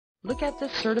Look at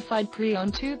this certified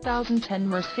pre-owned 2010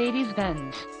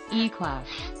 Mercedes-Benz E-Class.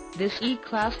 This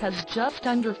E-Class has just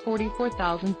under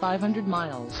 44,500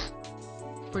 miles.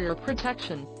 For your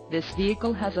protection, this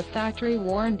vehicle has a factory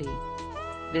warranty.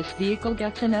 This vehicle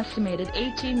gets an estimated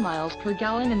 18 miles per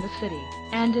gallon in the city,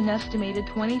 and an estimated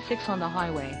 26 on the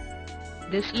highway.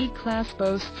 This E-Class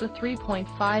boasts a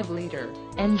 3.5-liter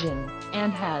engine,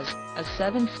 and has a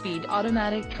 7-speed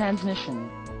automatic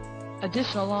transmission.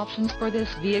 Additional options for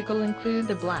this vehicle include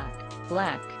the black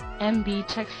MB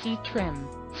Tech seat trim,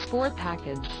 Sport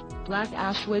package, black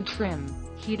Ashwood trim,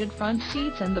 heated front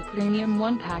seats and the Premium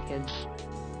 1 package.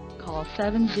 Call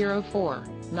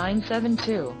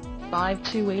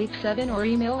 704-972-5287 or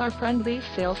email our friendly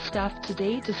sales staff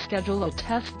today to schedule a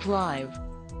test drive.